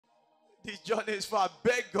The journey is far.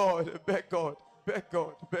 Beg God, beg God, beg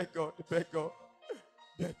God, beg God, beg God,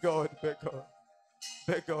 beg God, beg God,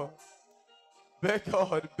 beg God, beg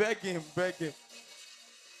God, beg Him, beg Him,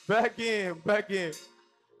 beg Him, beg Him.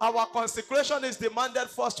 Our consecration is demanded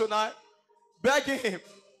first tonight. Beg Him,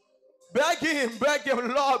 beg Him, beg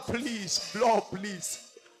Him. Lord, please, Lord, please.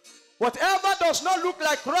 Whatever does not look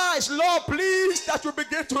like Christ, Lord, please, that you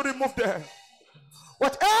begin to remove them.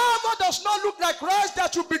 Whatever does not look like Christ,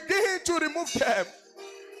 that you begin to remove them.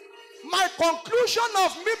 My conclusion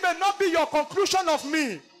of me may not be your conclusion of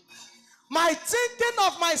me. My thinking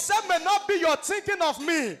of myself may not be your thinking of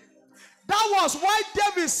me. That was why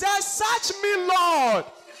David said, search me, Lord.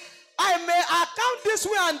 I may account this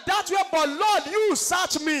way and that way, but Lord, you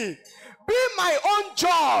search me. Be my own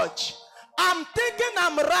judge. I'm thinking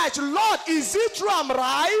I'm right. Lord, is it true I'm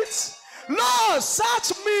right? Lord,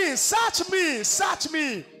 search me, search me, search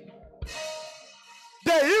me.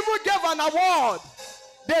 They even gave an award.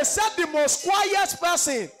 They said the most quiet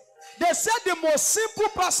person. They said the most simple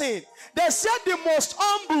person. They said the most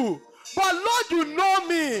humble. But Lord, you know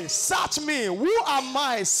me. Search me. Who am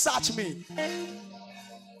I? Search me.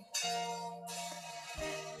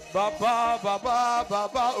 Baba, Baba,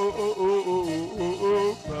 Baba, oh, oh, oh, oh,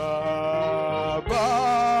 oh, oh,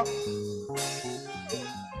 Baba.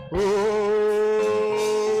 Oh,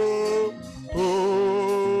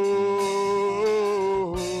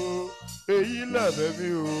 oh, hey, you love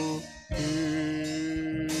me, oh.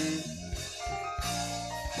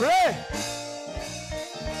 Pray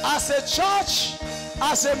as a church,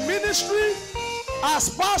 as a ministry, as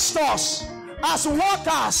pastors, as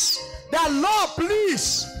workers, that Lord,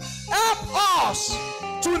 please help us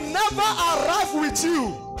to never arrive with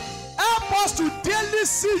you. Help us to daily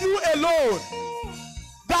see you alone.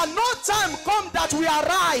 That no time comes that we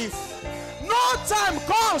arrive. No time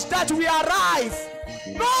comes that we arrive.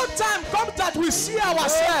 No time comes that we see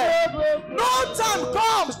ourselves. No time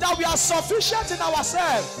comes that we are sufficient in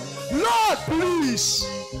ourselves. Lord, please.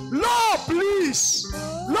 Lord, please.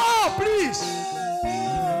 Lord, please.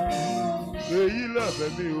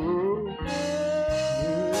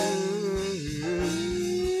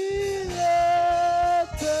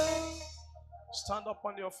 Stand up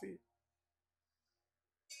on your feet.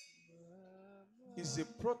 Is a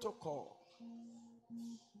protocol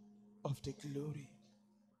of the glory.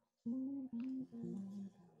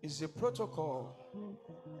 Is a protocol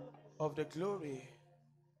of the glory.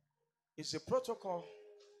 Is a protocol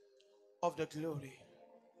of the glory.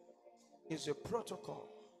 Is a protocol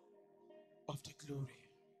of the glory.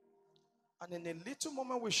 And in a little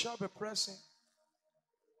moment we shall be pressing.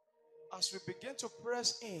 As we begin to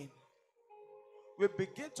press in, we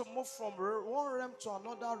begin to move from one realm to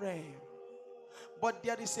another realm. But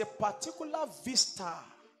there is a particular vista,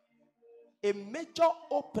 a major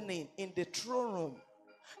opening in the throne room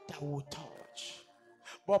that will touch.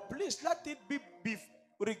 But please let it be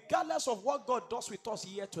regardless of what God does with us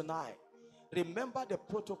here tonight. Remember the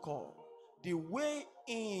protocol. The way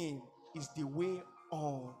in is the way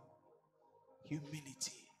on.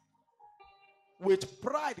 Humility. With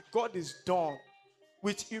pride, God is done.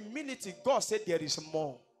 With humility, God said there is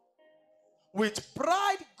more. With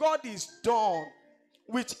pride, God is done.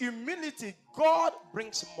 With humility, God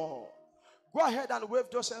brings more. Go ahead and wave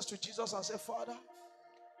those hands to Jesus and say, Father,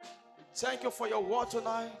 thank you for your word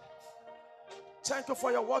tonight. Thank you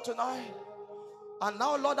for your word tonight. And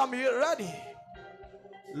now, Lord, I'm here ready.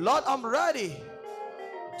 Lord, I'm ready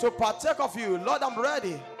to partake of you. Lord, I'm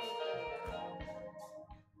ready.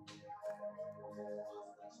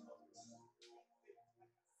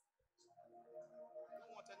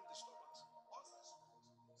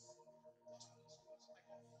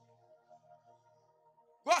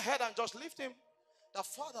 Go ahead and just lift him. The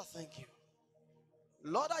Father, thank you.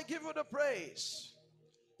 Lord, I give you the praise.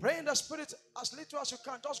 Pray in the Spirit as little as you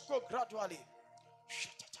can. Just go gradually.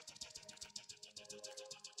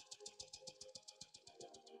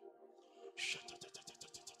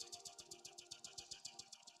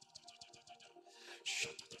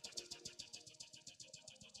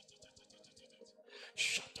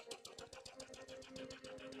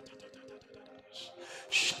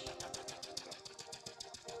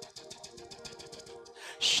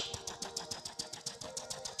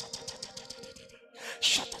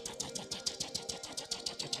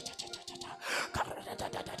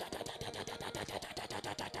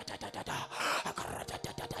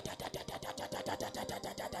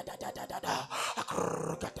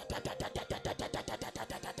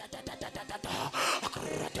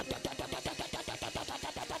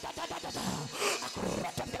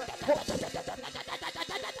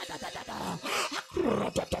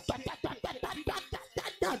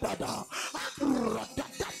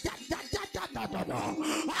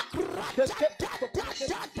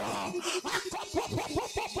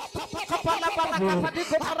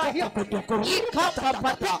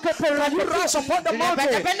 rise upon the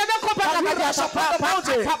mountain? Can you rise upon the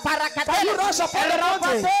mountain? Can you rise upon the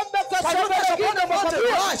mountain? Can you rise upon the mountain?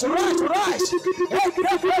 Rise, rise, rise.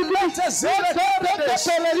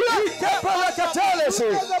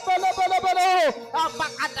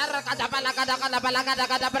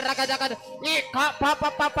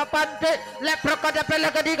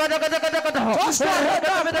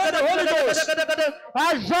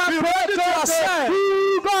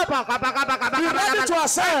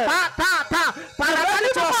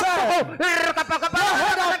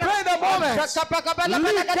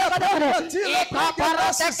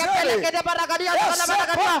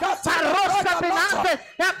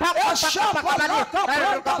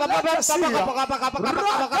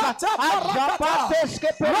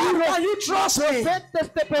 Can you trust me?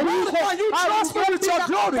 Can you trust me with your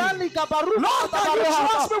glory? Lord, can you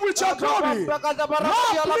trust me with your glory?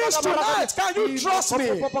 Lord, please tonight, can you trust me?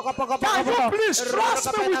 Can you please trust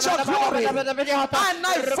me with your glory? And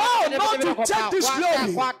I vow not to take this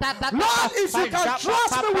glory. Lord, if you can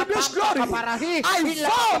trust me with this glory, I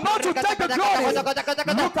vow not to take the glory.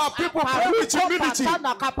 Look at people pray with humility.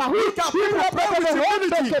 Look at people pray with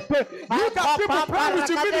humility. Look at people pray with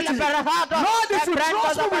humility. Lord, if you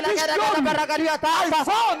trust me with this glory, I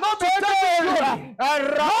vow not to take the glory.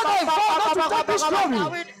 Lord, I vow not to take this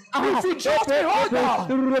glory. If you trust me, hold on.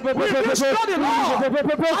 With this glory, Lord,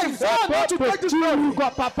 I vow not to take this glory.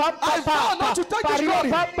 I vow not to take this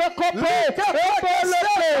glory.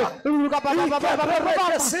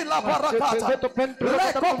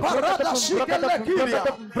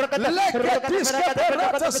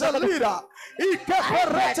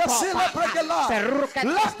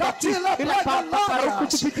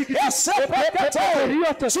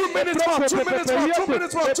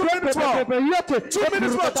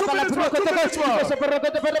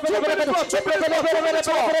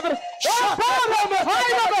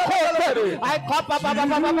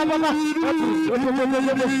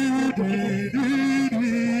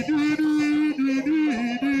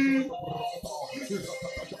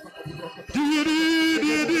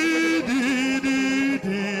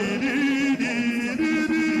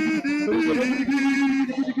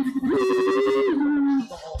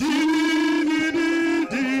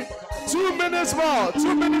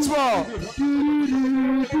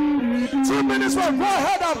 Go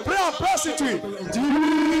ahead and pray and press into it. Go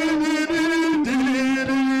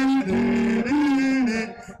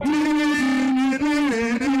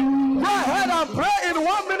ahead and pray in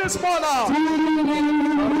 1 minute more now.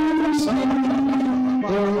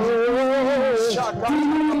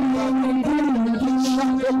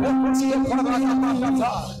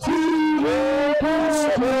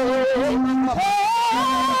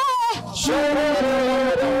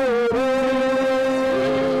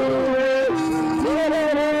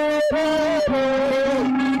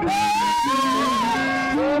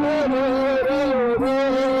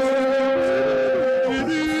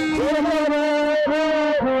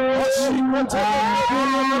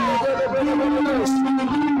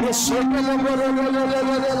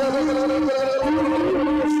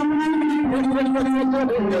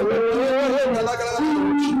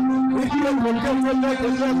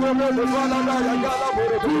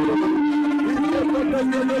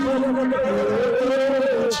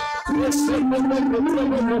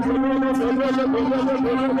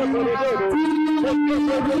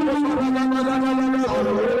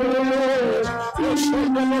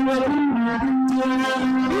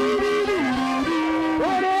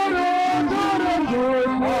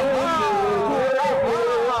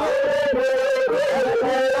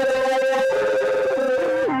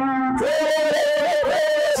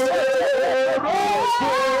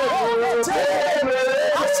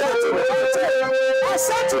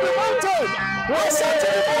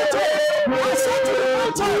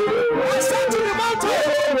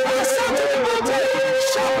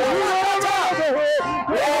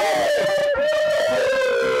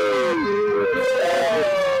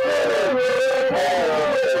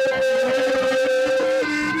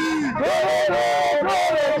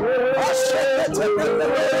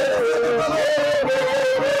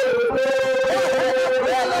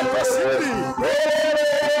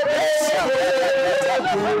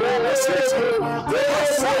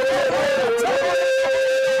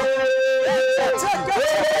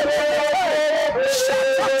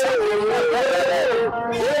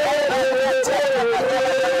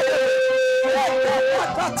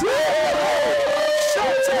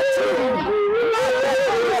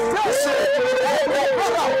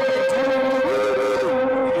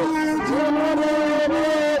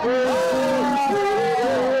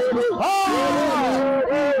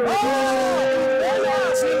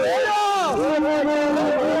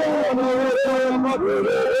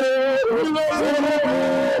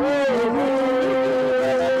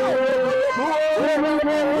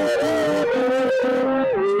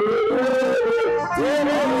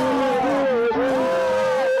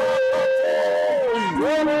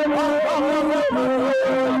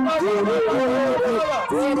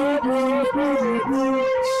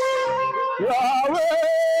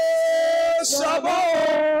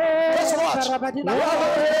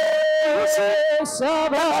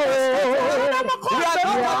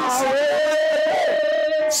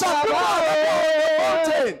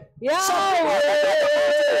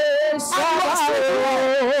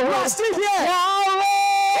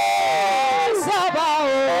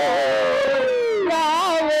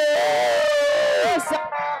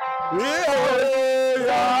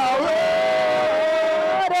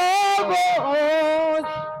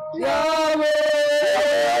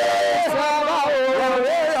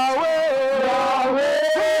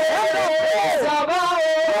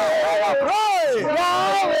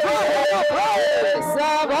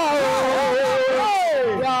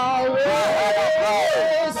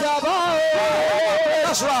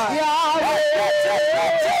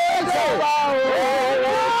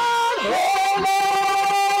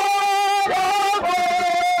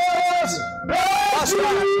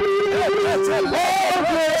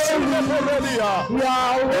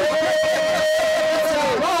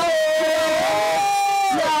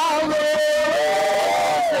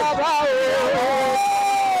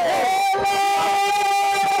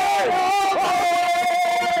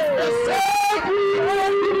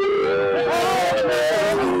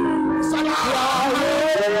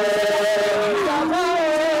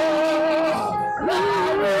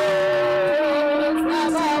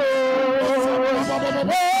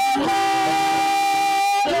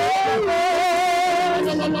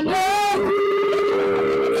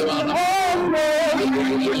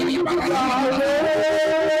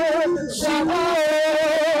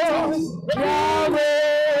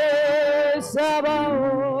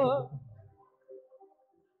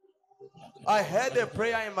 I heard a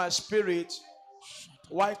prayer in my spirit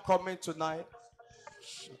while coming tonight.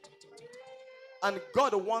 And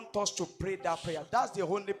God wants us to pray that prayer. That's the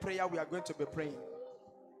only prayer we are going to be praying.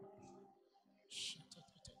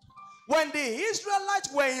 When the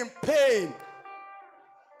Israelites were in pain,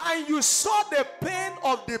 and you saw the pain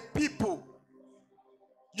of the people,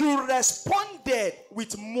 you responded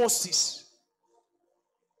with Moses.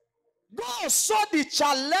 God saw the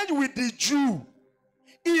challenge with the Jew.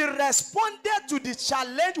 He responded to the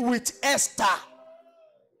challenge with Esther.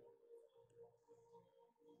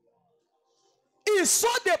 He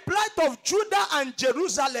saw the plight of Judah and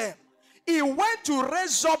Jerusalem. He went to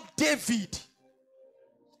raise up David.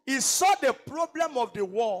 He saw the problem of the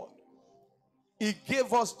world. He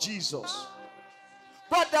gave us Jesus.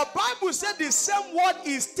 But the Bible said the same word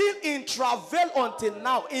is still in travail until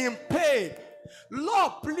now, in pain.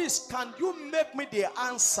 Lord, please, can you make me the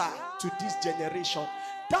answer to this generation?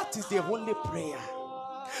 That is the only prayer.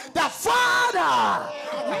 The Father,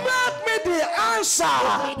 make me the answer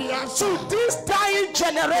to this dying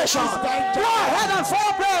generation. Go ahead and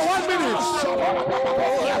follow prayer 1 minute.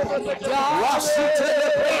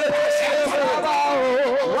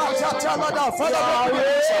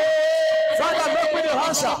 Father, make me the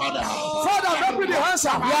answer. Father, make me the answer.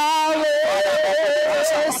 Yahweh,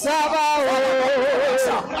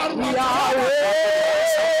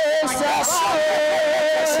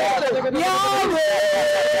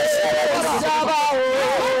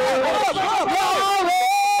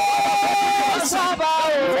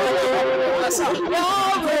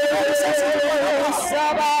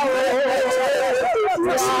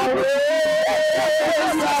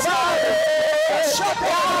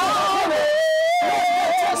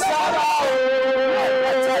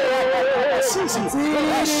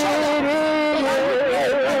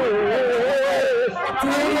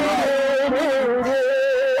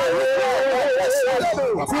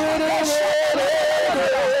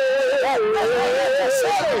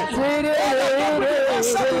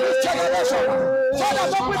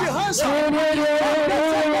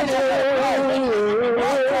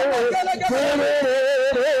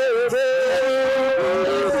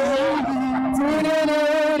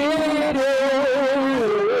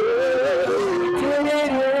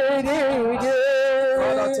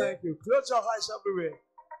 Close your eyes everywhere.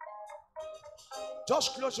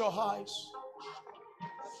 Just close your eyes.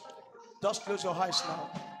 Just close your eyes now.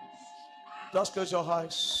 Just close your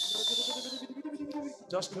eyes.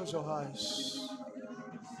 Just close your eyes.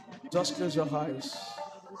 Just close your eyes.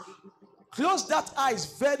 Close that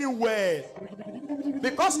eyes very well.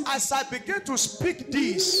 Because as I begin to speak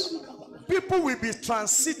this, people will be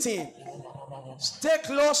transiting. Stay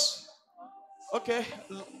close. Okay.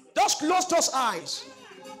 Just close those eyes.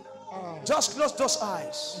 Just close those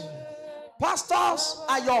eyes. Pastors,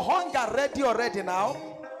 are your hunger ready already now?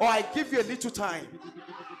 Or I give you a little time?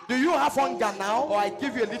 Do you have hunger now? Or I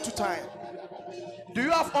give you a little time? Do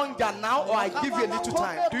you have hunger now? Or I give you a little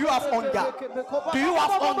time? Do you have hunger? Do you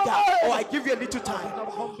have hunger? Or I give you a little time?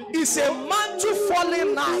 It's a mantle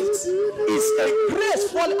falling night. It's a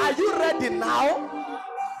grace falling. Are you ready now?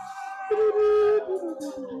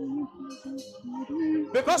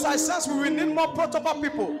 Because I sense we will need more protocol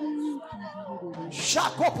people.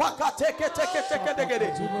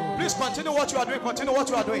 Please continue what you are doing. Continue what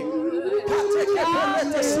you are doing.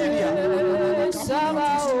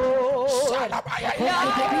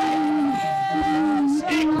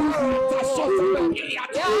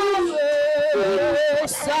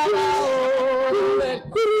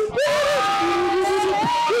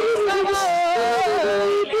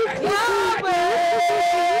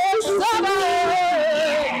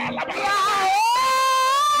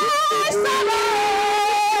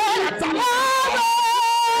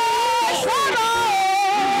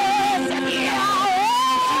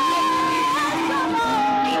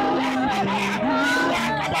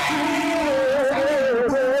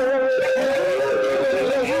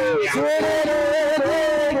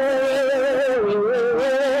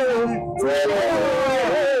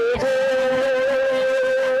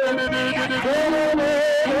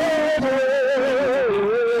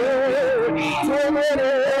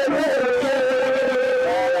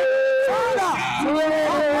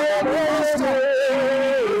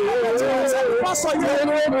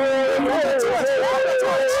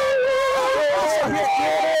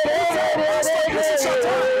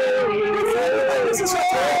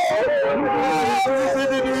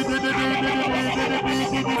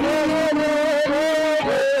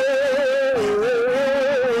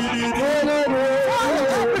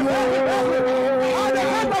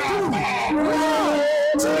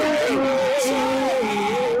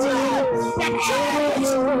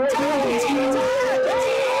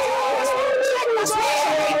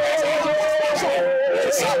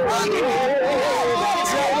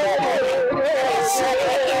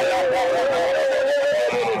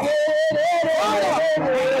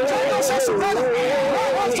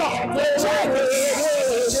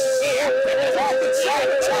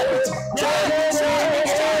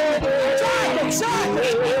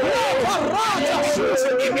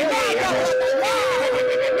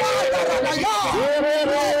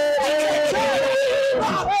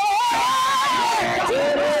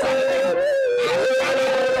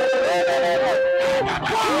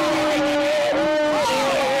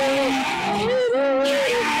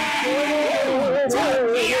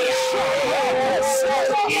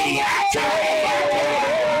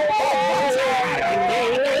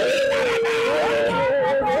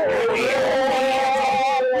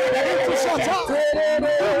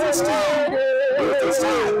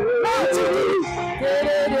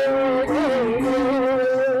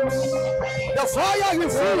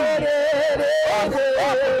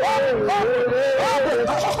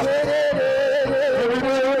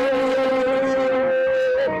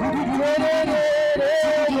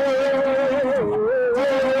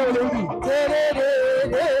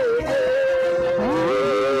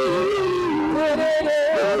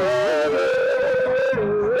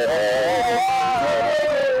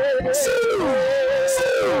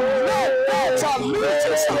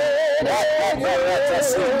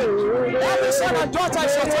 Every son and daughter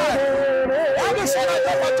is your time. Every son and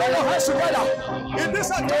daughter, join your hands together. In this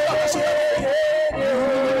and join your hands together.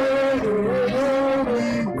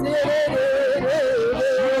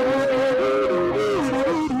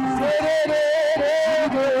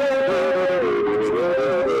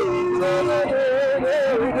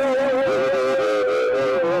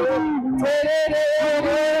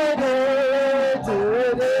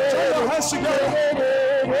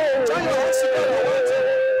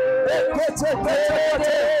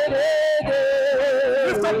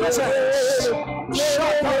 Lift up those hands.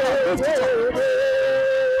 Shout out, lift it up.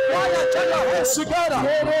 Why not join your hands together?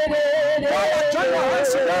 Why not join your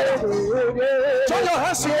hands together? Join your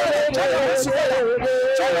hands together. Join your hands together.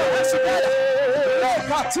 Join your hands together. Look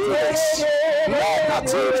at this. Look at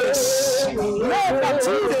this. Look at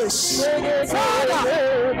this. Father.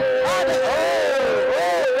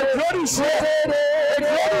 The glory is here. The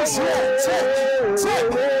glory is here.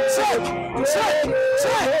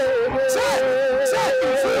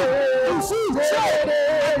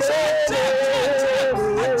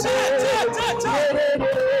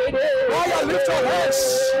 Why you lift your hands?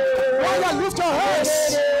 Why you lift your hands?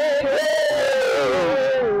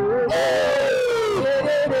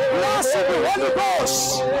 Blast in the Holy Ghost.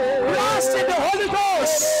 Blast in the Holy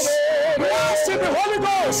the Holy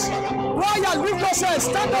Ghost. Choir, lift yourself.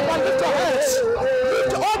 Stand up and lift your hands.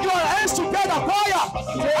 Hold your hands together, choir.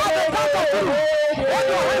 At the count of 3. Hold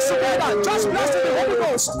your hands together. Just bless in the Holy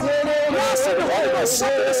Ghost. Bless in the Holy Ghost.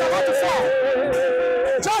 Something is about to fall.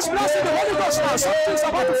 Just bless in the Holy Ghost now. Something is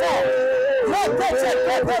about to fall.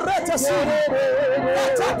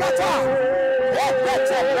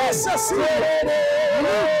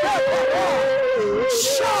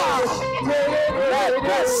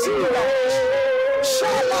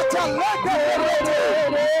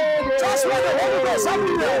 Just let the Holy Ghost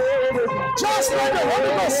everywhere. Just let the Holy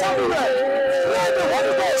Ghost everywhere. Let the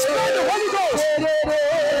Holy Ghost. Let the Holy Ghost.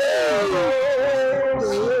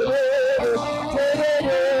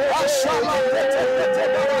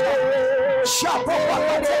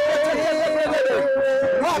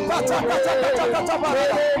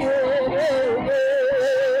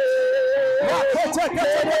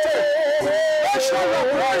 Make sure you're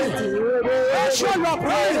praying. Make sure you're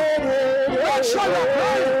praying. Make sure you're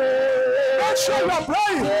praying. Make sure you're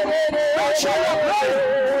praying. Make sure you're praying.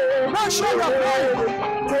 Make sure you're praying.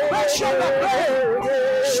 Make sure you're praying.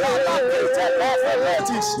 Shall I be taken off the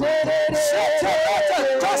ladies?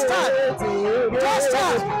 Just stand. Just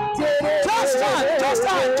stand. Just stand. Just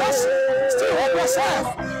stand. Just still hold yourself.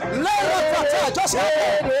 Lay your prayer. Just hold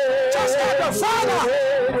it. Just hold the Father.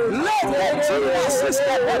 Let the Jesus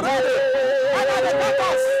system already. And at the count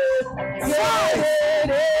of 5.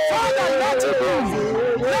 Father, let it be.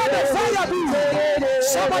 Let the fire be.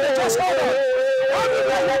 Somebody just hold on.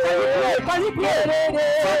 Everybody, can you pray? Can you pray?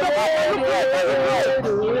 From the back, can you pray? Can you pray?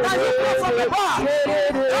 Can you pray from the back?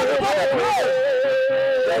 Everybody pray.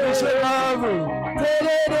 Let me say love.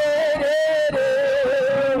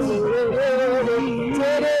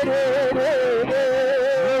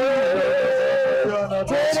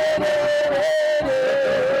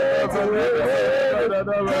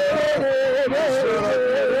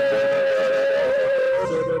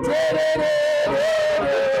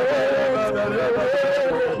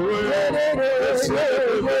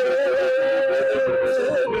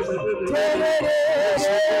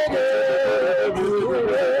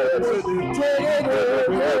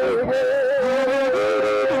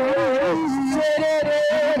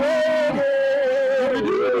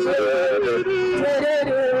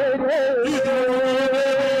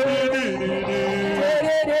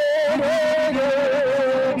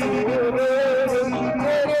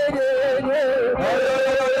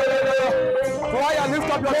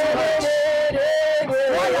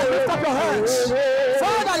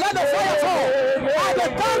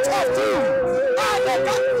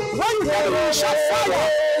 Shut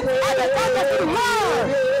fire at the back of the 1,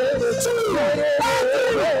 2, 3,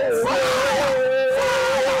 fire, fire,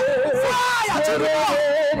 fire to the Lord,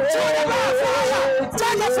 fire,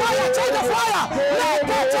 take the fire, take the fire, let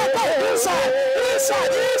go, inside,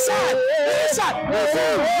 inside, inside, inside,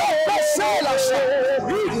 the sailor ship,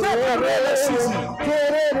 we never really season.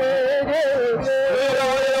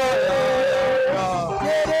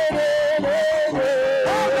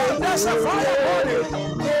 There's a fire burning.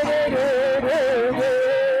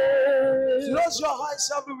 Close your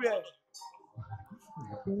eyes everywhere.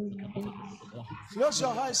 Close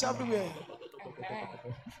your eyes everywhere.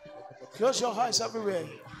 Close your eyes everywhere.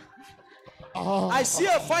 I see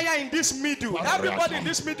a fire in this middle. Everybody in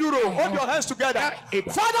this middle row, hold your hands together.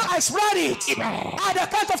 Father, I spread it. At the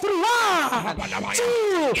count of 3, 1,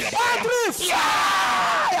 2, 3,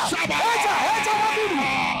 fire!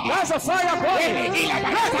 There's a fire burning.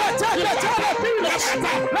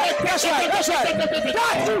 That's right.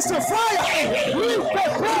 That is the fire. Leave the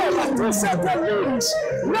prayer to set the leaves.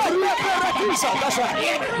 Let the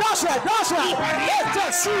that's right. That's right. Let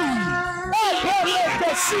the sea. Let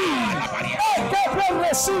the sea.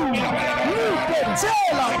 Leave the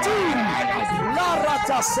tail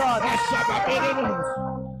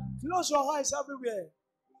Close your eyes everywhere.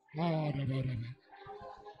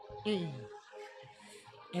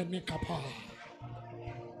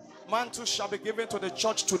 Mantle shall be given to the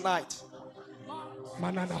church tonight.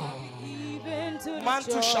 Mantle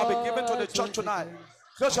shall be given to the church tonight.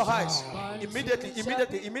 Close your eyes.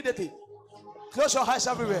 Immediately. Close your eyes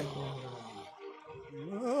everywhere.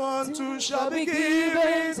 Mantle shall be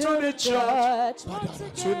given to the church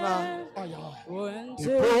tonight.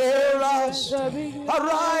 The prayers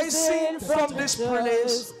arising from this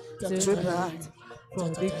place tonight. For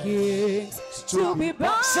the kings to be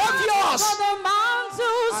born, Saviors, for the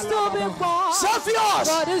mantles to be born, Saviors,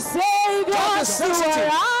 for the Savior to arise,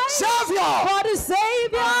 Savior, for the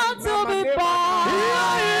Savior to be born.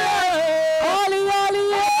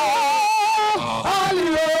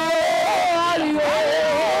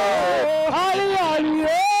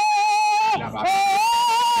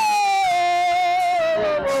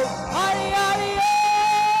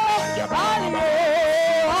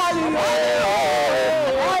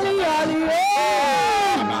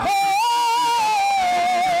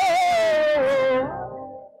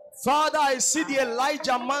 Father, I see the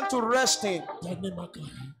Elijah mantle resting.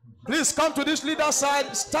 Please come to this leader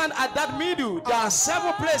side. Stand at that middle. There are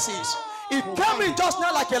several places. It came in just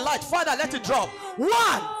now like a light. Father, let it drop. 1,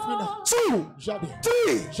 2,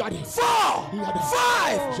 3, 4,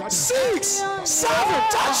 5, 6, 7.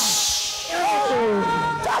 Touch.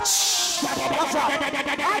 Touch.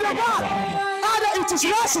 Father, it is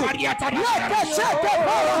resting.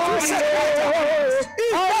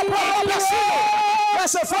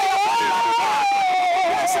 There's a fire.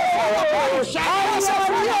 There's a fire. There's a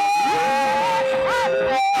fire.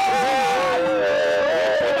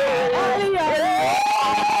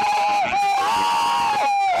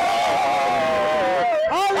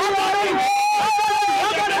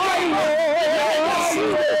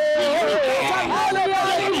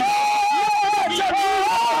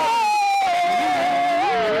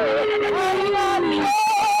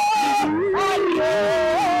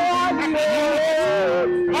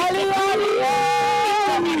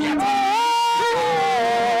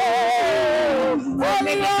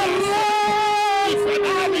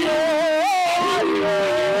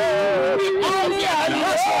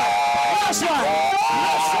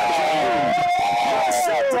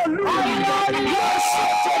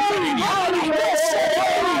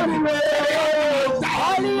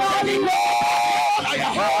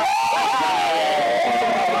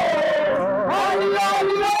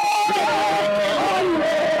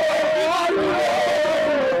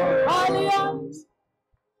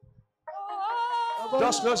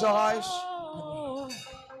 Just close your eyes.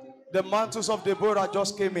 The mantles of Deborah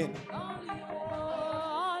just came in.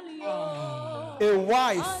 A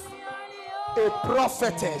wife, a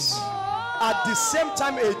prophetess, at the same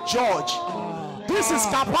time a judge. This is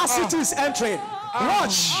capacities entering.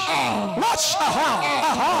 Watch. Watch.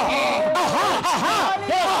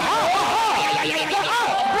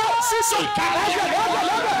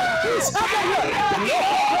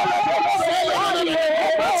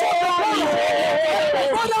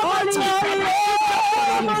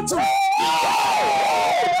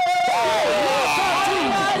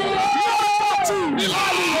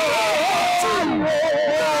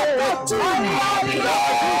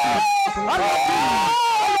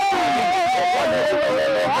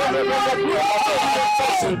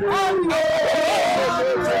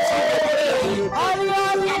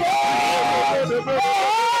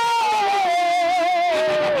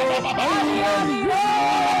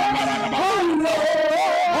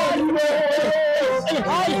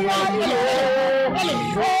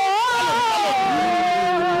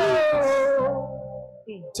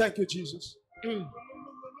 Thank you, Jesus.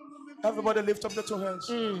 Everybody lift up the two hands.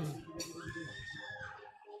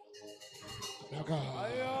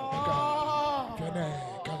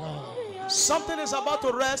 Something is about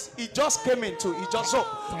to rest. It just came into it. Just so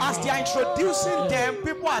as they are introducing them,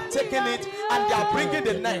 people are taking it and they are bringing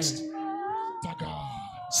the next.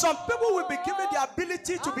 Some people will be given the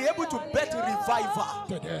ability to be able to bet revival.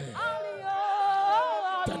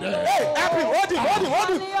 Hey, help him, hold him.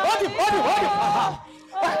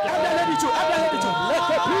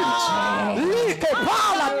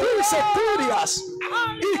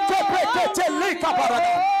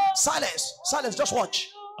 Silence, just watch.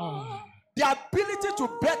 The ability to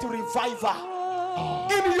bet revival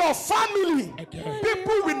in your family.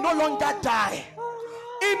 People will no longer die.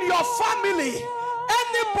 In your family,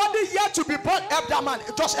 anybody yet to be born, help that man,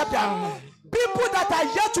 just help them. People that are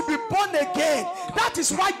yet to be born again. That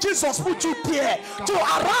is why Jesus put you there, to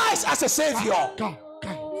arise as a savior.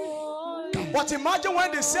 But imagine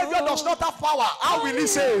when the savior does not have power, how will he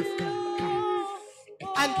save?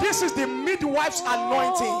 And this is the midwife's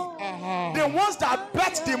anointing. The ones that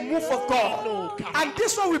bet the move of God. And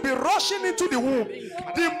this one will be rushing into the womb.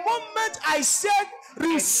 The moment I said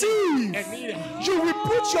receive, you will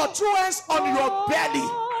put your two hands on your belly.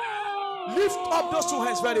 Lift up those two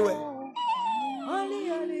hands very well.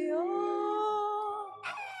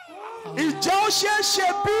 Ìjẹ́ ó ṣe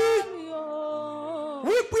bí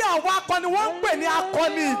wípé àwọn akọni wọ́n ń pè ní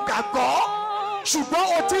akọni ìgbàgbọ́, ṣùgbọ́n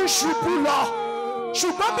o ti ń ṣubú lọ.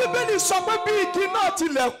 Ṣùgbọ́n Bíbélì sọ pé bí igi náà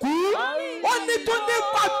tilẹ̀ kú, ó ní tó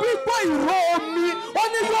nípa gbígbọ́ ìró omi, ó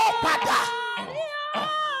ní yóò padà.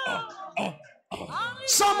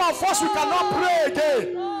 Some of us, we cannot pray again.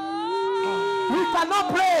 We cannot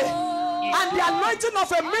pray. And the anointing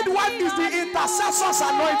of a midwife is the intercessor's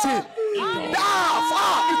anointing.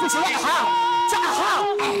 It is like how?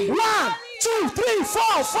 1, 2, 3,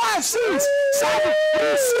 4, 5, 6, 7.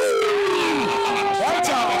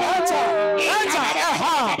 Enter.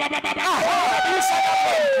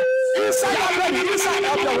 Inside.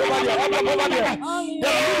 The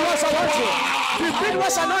midwives are watching. The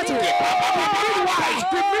midwife anointing. The midwife.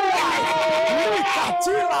 The midwife.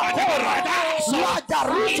 Likatila kora.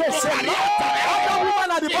 Lagarito selata. Other woman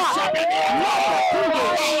at the back.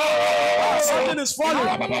 Something is falling.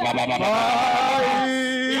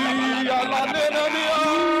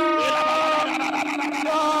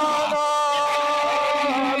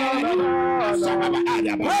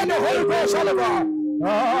 Pray the Holy Ghost all over.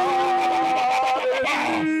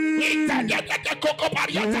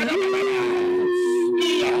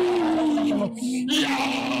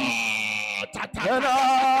 And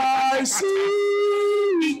I see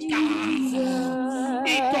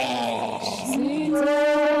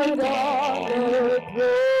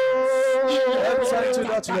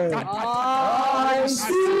I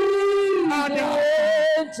see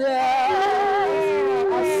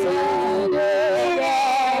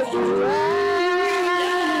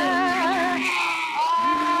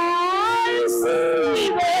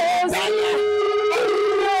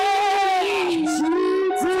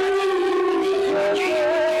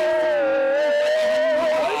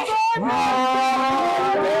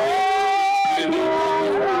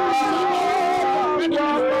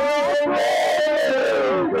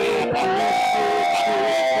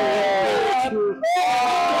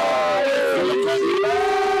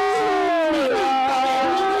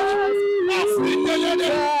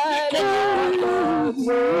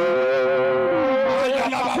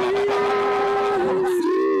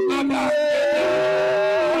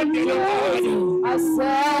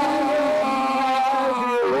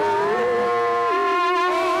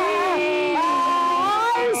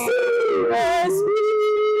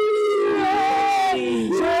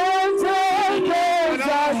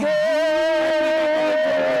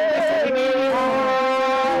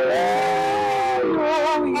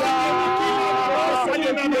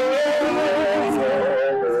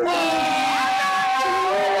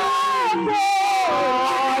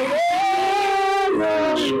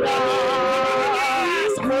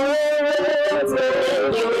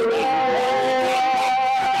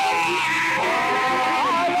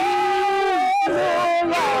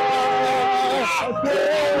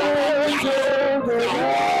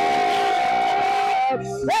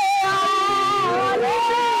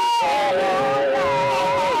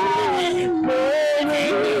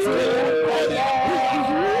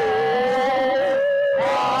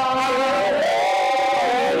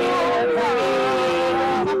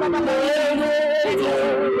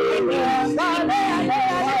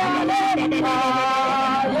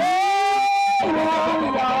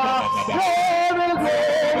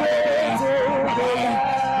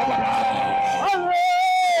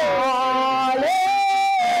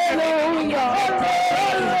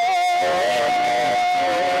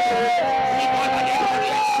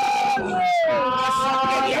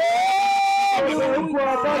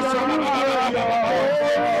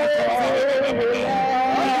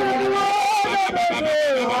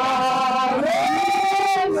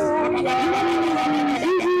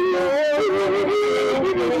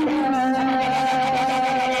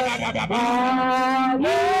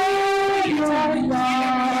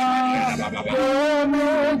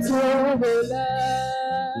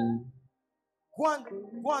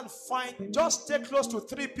Go and find, just stay close to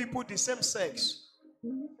 3 people the same sex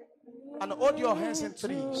and hold your hands in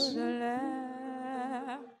threes.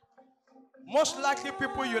 Most likely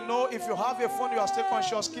people you know, if you have a phone, you are still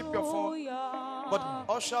conscious, keep your phone. But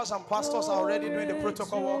ushers and pastors are already doing the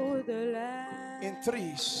protocol work in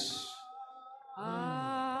threes. Hallelujah.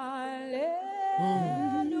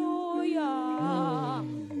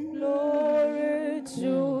 Glory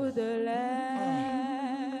to the Lamb.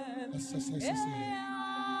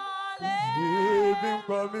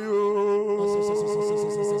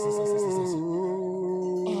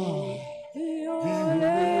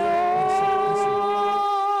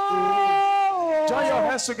 Join your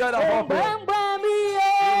hands together.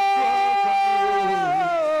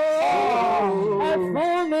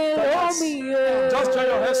 Just join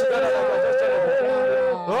your hands together.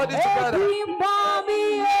 Hold it together.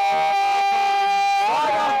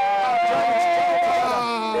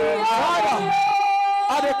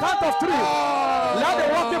 At the count of 3, let the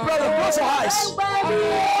working brother close your eyes.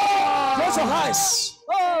 Close your eyes.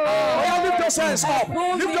 Lift those hands up.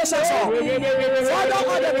 Lift those hands up. Father,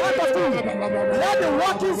 at the count of 2, let the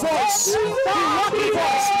working voice. The working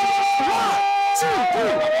voice. 1, 2,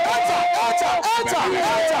 3. Enter, enter, enter, enter,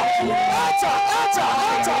 enter, enter, enter,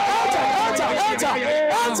 enter, enter, enter,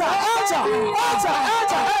 enter, enter, enter,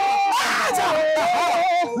 enter, enter.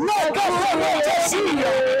 Let God to see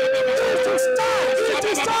you. It is time. It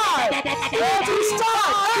is time. It is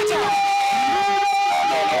time. Enter.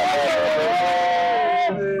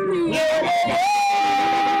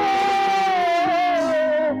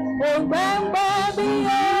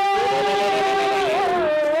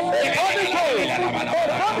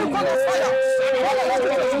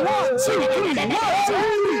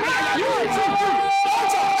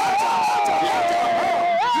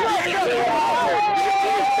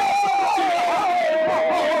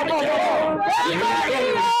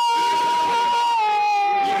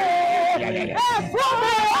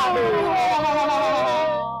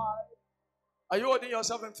 Are you holding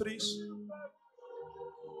yourself in threes?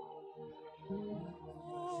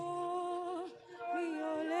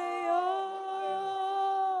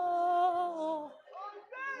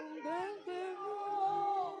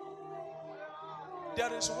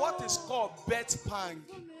 There is what is called birth pang.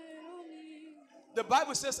 The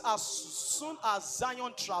Bible says, as soon as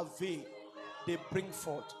Zion travail, they bring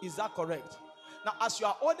forth. Is that correct? Now, as you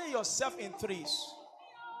are holding yourself in threes,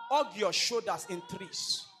 hug your shoulders in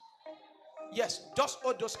threes. Yes, just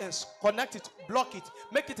hold those ends. Connect it, block it,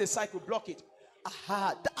 make it a cycle, block it.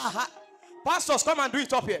 Aha, aha. Pastors, come and do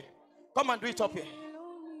it up here. Come and do it up here.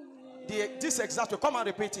 This exact way. Come and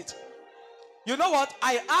repeat it. You know what?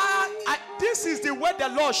 This is the way the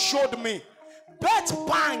Lord showed me. Birth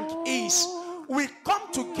pang is we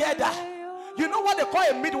come together. You know what they call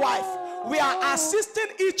a midwife? We are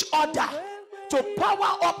assisting each other to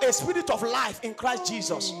power up a spirit of life in Christ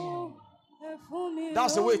Jesus.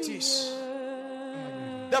 That's the way it is.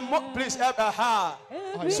 Please help her.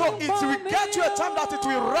 So it will get to a time that it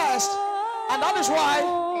will rest, and that is why.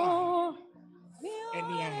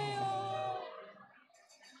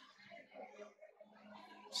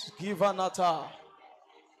 Give another.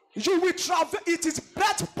 You will travel. It is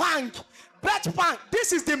birth pang. Birth pang.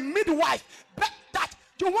 This is the midwife. That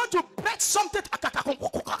you want to birth something.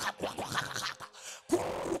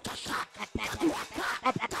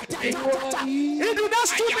 In the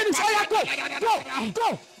next 2 minutes,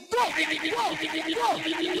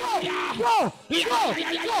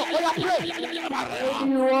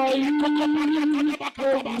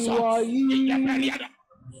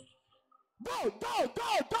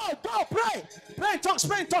 Go, pray. Pray in tongues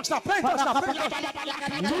now. Pray in tongues now.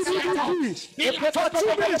 For 2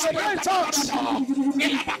 minutes, pray in tongues.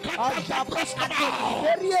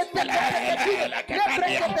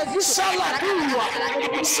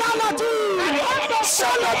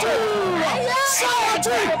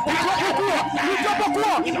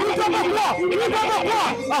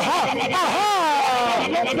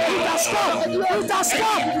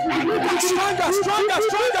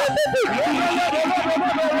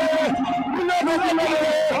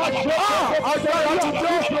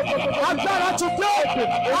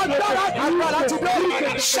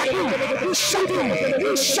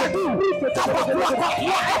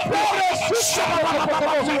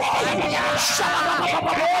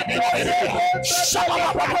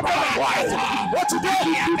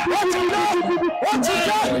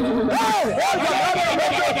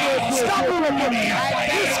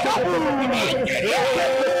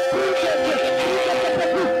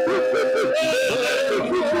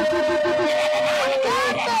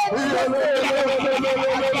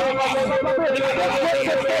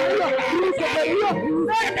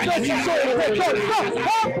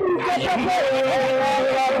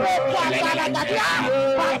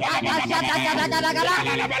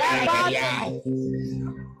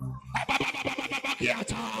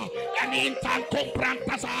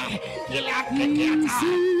 This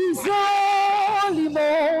is only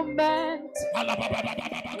moment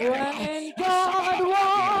when God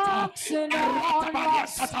walks in our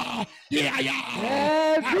midst.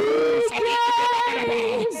 Every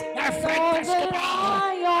praise for the lion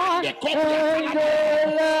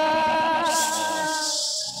and the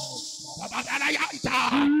lamb.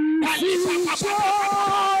 This is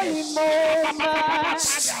only moment when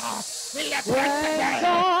God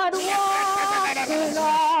walks in our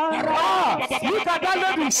midst. Look at that,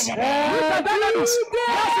 ladies. Look at that, ladies.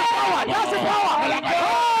 That's the power. That's the power.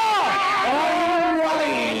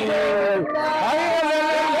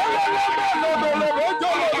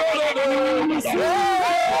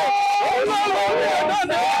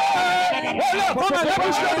 Come on, let me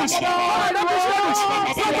show this. Come on, let me show this.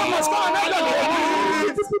 Come on, let me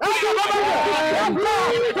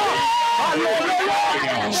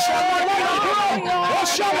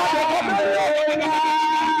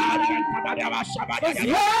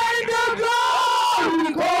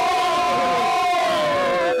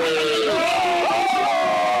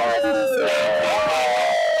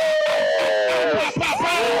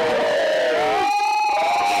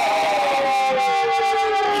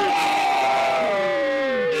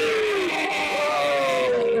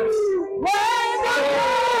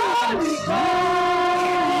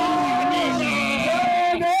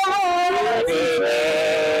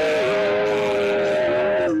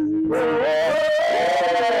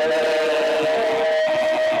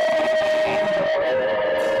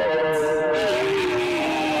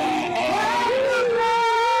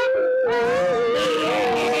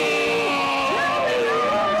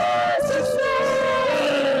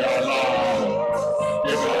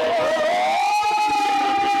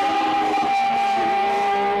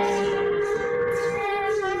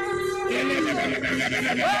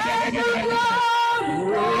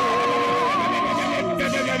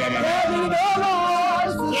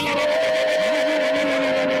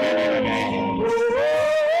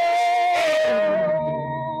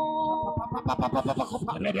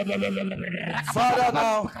Father,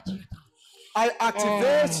 now I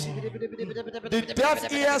activate the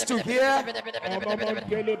deaf ears to hear,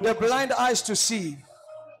 the blind eyes to see,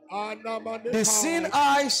 the seeing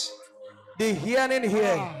eyes, the hearing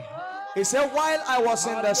ear. He said, while I was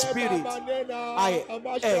in the spirit, I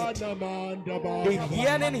heard. The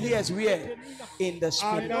hearing ears were in the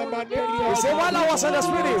spirit. He said, while I was in the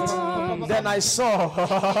spirit, then I saw.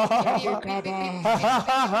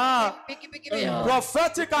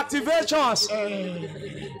 Prophetic activations.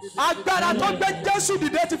 Agbára tó gbé Jésù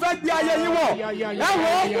dìde ti fẹ́ gbé ayé yín wọ̀. Ẹ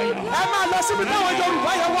wo, ẹ máa lọ síbi táwọn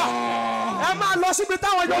Yorùbá yẹn wà. Ẹ máa lọ síbi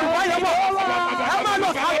táwọn Yorùbá yẹn wà. Ẹ máa lọ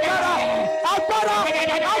agbára, agbára,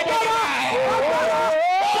 agbára.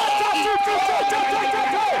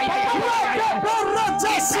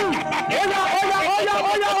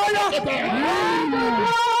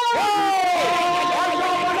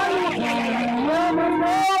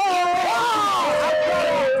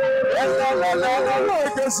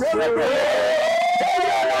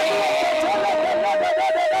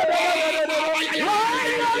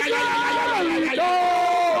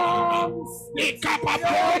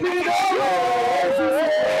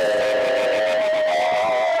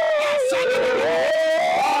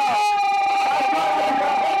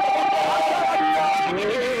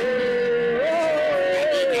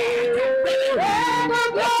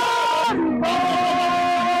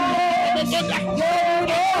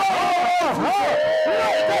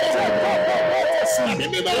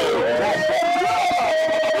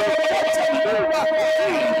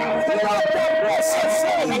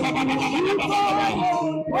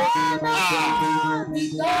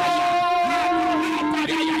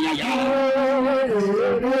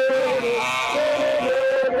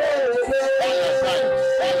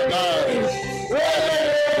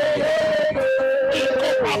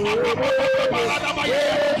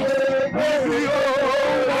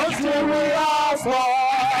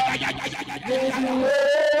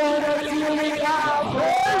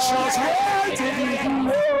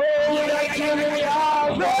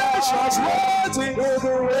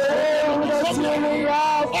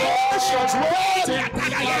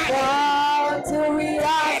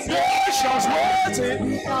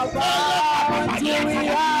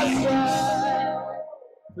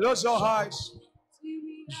 Close your eyes.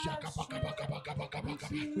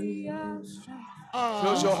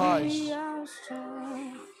 Close your eyes.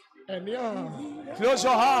 Close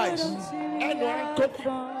your eyes.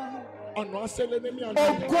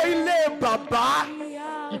 Ògo ilé bàbá.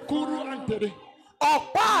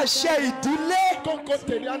 Ọ̀pá àṣẹ ìdílé.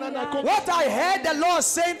 What I heard the Lord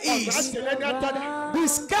saying is the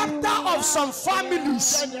scepter of some families.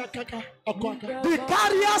 The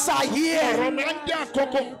carriers are here.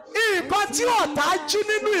 Nǹkan tí ọ̀tá jí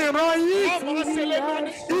nínú ìran yín.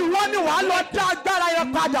 Ìwọ ni wàá lọ dá agbára yẹn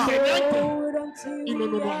padà.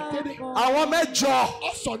 Àwọn mẹ́jọ.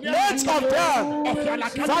 8 of them.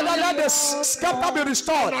 Father, let the scepter be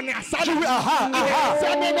restored. Those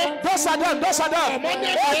are them. Those are them.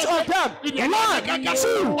 8 of them.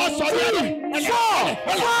 1, 2, 3, 4,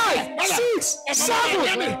 5, 6, 7,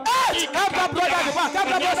 8. Help that brother at the back. Help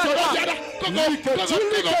that brother at the back.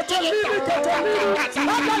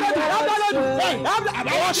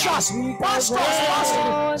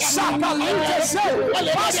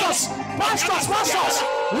 Pastors,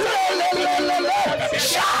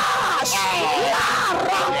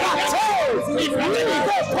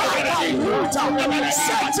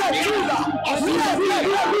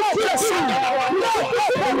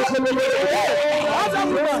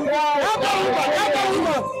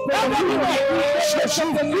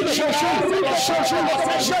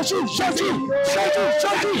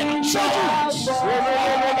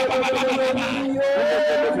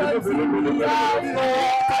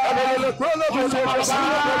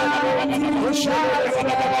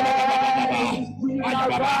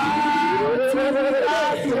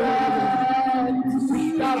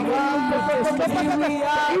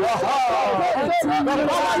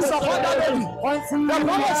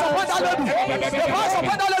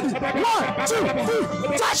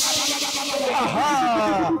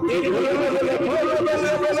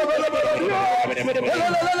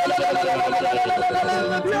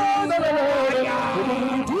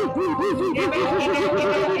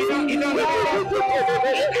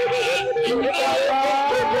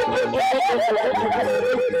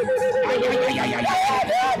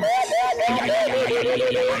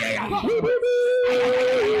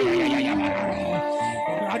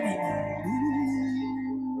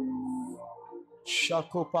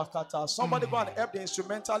 Somebody go and help the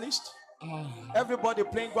instrumentalist. Everybody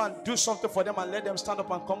playing, go and do something for them and let them stand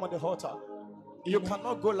up and come on the altar. You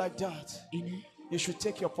cannot go like that. You should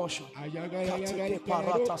take your portion. Can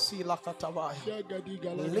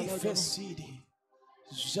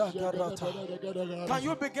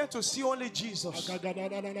you begin to see only Jesus?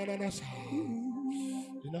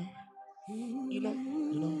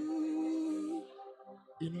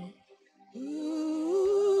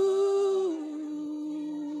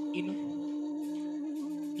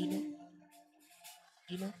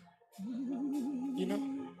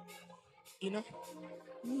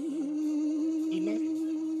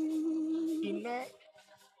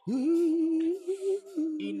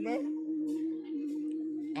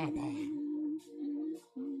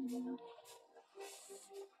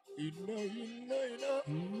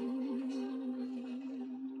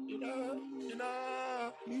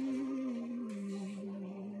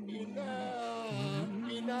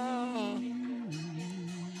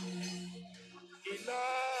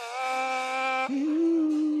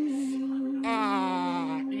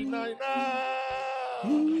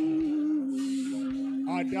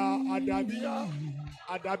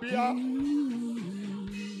 Adabia,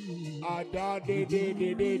 ada de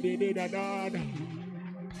da da da.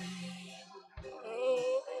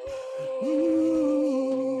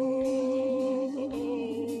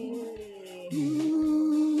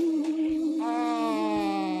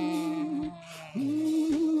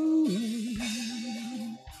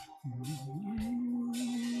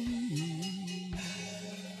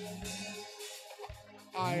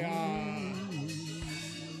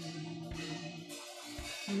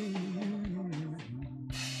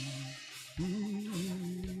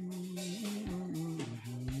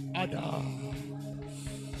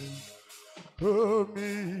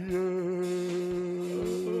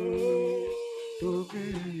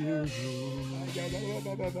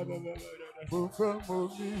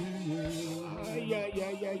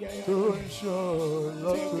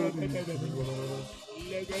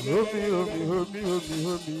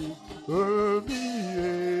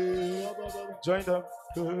 Join them.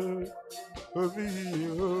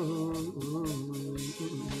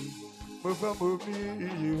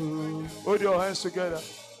 Hold your hands together.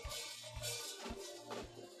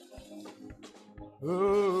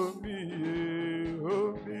 Oh me,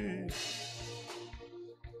 oh me.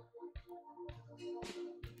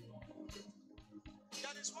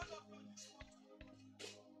 That is one of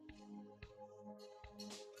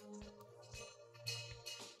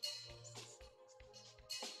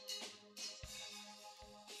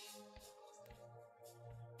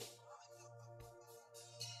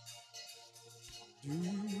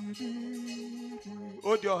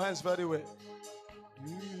Hold your hands very well.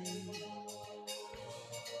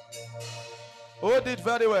 Hold it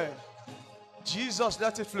very well. Jesus,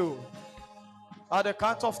 let it flow. At the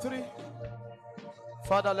count of 3.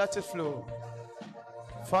 Father, let it flow.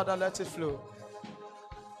 Father, let it flow.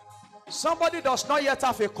 Somebody does not yet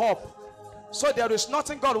have a cup, so there is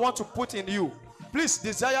nothing God wants to put in you. Please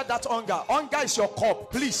desire that hunger. Hunger is your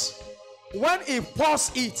cup, please. When he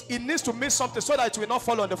pours it, it needs to mean something so that it will not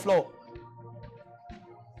fall on the floor.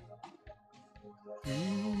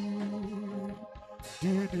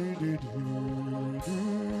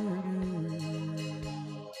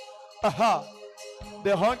 Aha.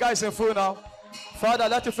 The hunger is in full now. Father,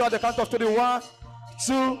 let it flow at the count of 3. 1,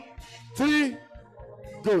 2, 3.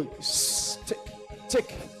 Go.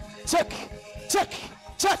 Check.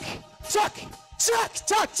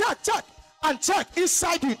 And check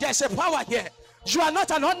inside you. There's a power here. You are not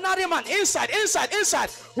an ordinary man. Inside.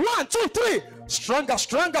 1, 2, 3. Stronger.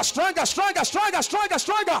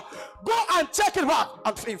 Go and take it back.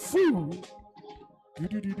 I'm in full.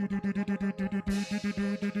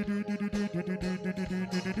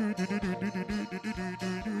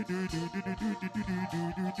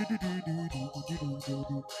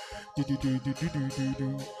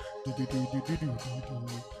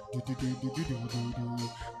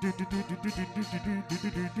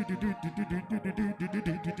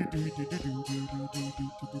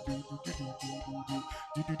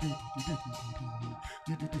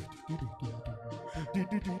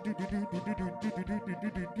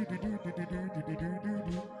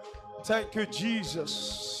 Thank you,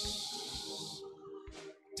 Jesus.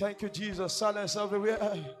 Thank you, Jesus. Silence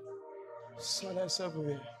everywhere. Silence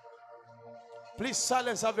everywhere. Please,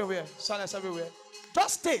 silence everywhere. Silence everywhere.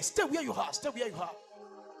 Just stay where you are. Stay where you are.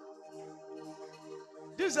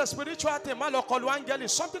 This is a spiritual thing.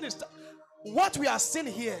 Something is what we are seeing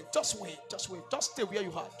here. Just wait. Just stay where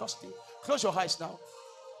you are. Just stay. Close your eyes now.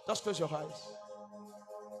 Just close your eyes.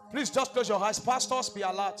 Please just close your eyes. Pastors, be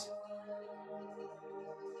alert.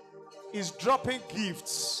 is dropping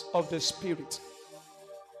gifts of the Spirit.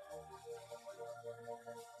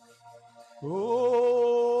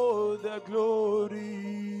 Oh, the glory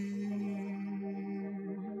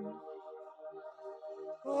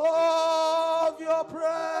of your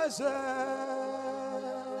presence.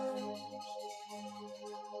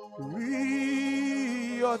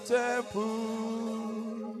 We, your temple,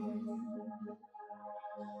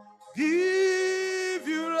 give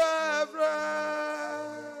you reverence.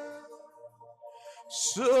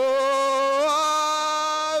 So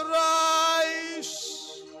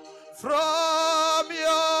arise from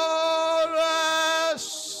your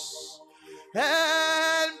rest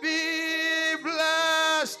and be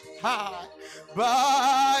blessed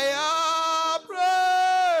by our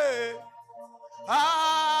prayer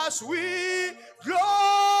as we glory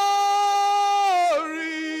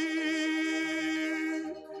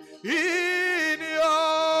in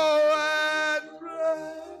your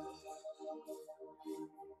embrace.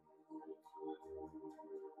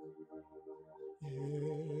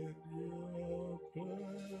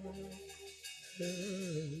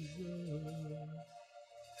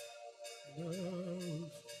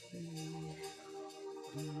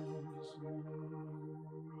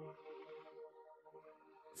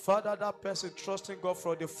 Father, that person trusting God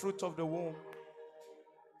for the fruit of the womb,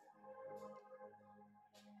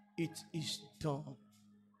 it is done.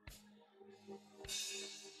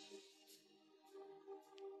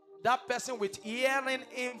 That person with hearing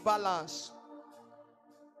imbalance,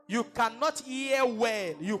 you cannot hear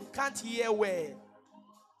well. You can't hear well.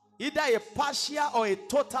 Either a partial or a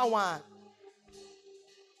total one.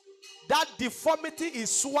 That deformity is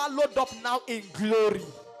swallowed up now in glory.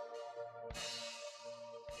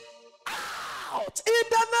 Out in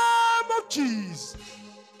the name of Jesus.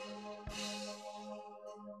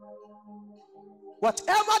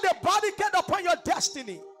 Whatever the barricade upon your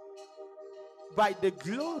destiny, by the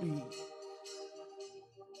glory,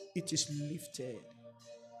 it is lifted.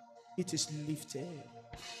 It is lifted.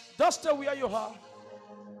 Just stay where you are.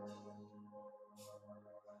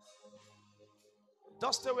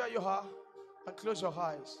 Just stay where you are and close your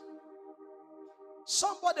eyes.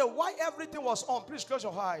 Somebody, why everything was on, please close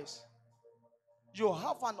your eyes. You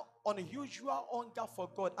have an unusual hunger for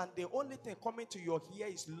God, and the only thing coming to your ear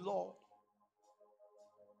is Lord.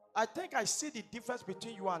 I think I see the difference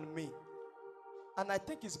between you and me. And I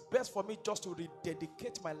think it's best for me just to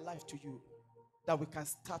rededicate my life to you, that we can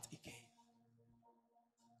start again.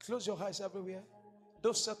 Close your eyes everywhere.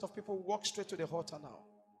 Those set of people, walk straight to the altar now.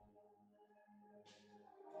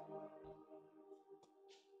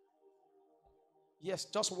 Yes,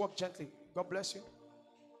 just walk gently. God bless you.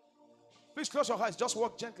 Please close your eyes. Just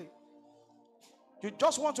walk gently. You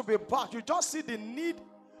just want to be back. You just see the need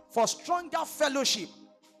for stronger fellowship.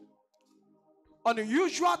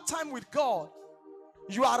 Unusual time with God.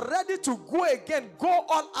 You are ready to go again. Go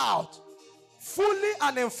all out. Fully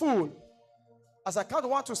and in full. As I count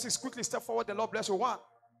 1 to 6, quickly step forward. The Lord bless you. 1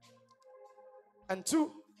 and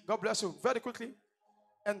 2. God bless you. Very quickly.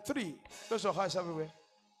 And 3. Close your eyes everywhere.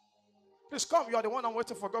 Please come. You are the one I'm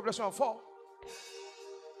waiting for. God bless you. And 4.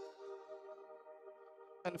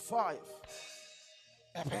 And 5.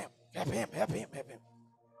 Help him. Help him. Help him. Help him.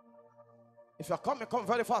 If you're coming, come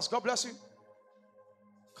very fast. God bless you.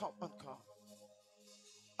 Come and come.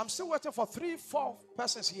 I'm still waiting for 3, 4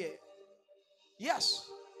 persons here. Yes.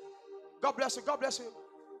 God bless you. God bless you.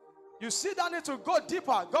 You see that need to go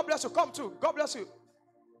deeper. God bless you. Come too. God bless you.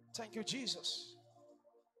 Thank you, Jesus.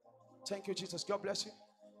 Thank you, Jesus. God bless you.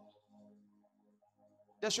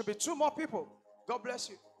 There should be 2 more people. God bless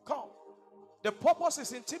you. Come. The purpose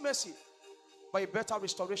is intimacy, but a better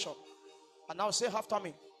restoration. And now say after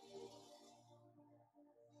me.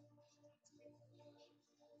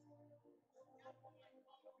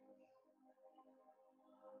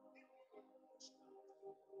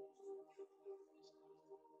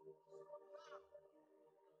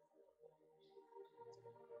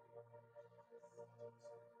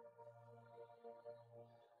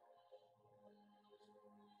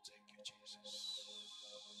 Thank you, Jesus.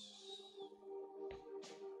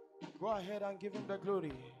 Go ahead and give him the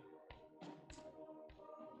glory.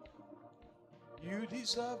 You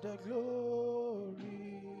deserve the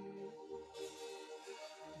glory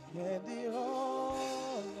and the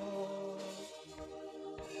honor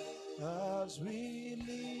as we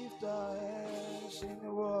lift our hands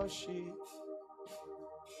in worship,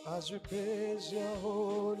 as we praise your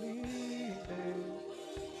holy name.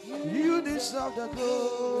 You deserve the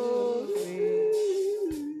glory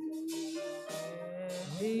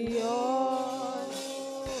and the honor.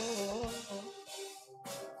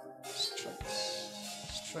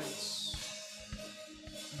 Strength.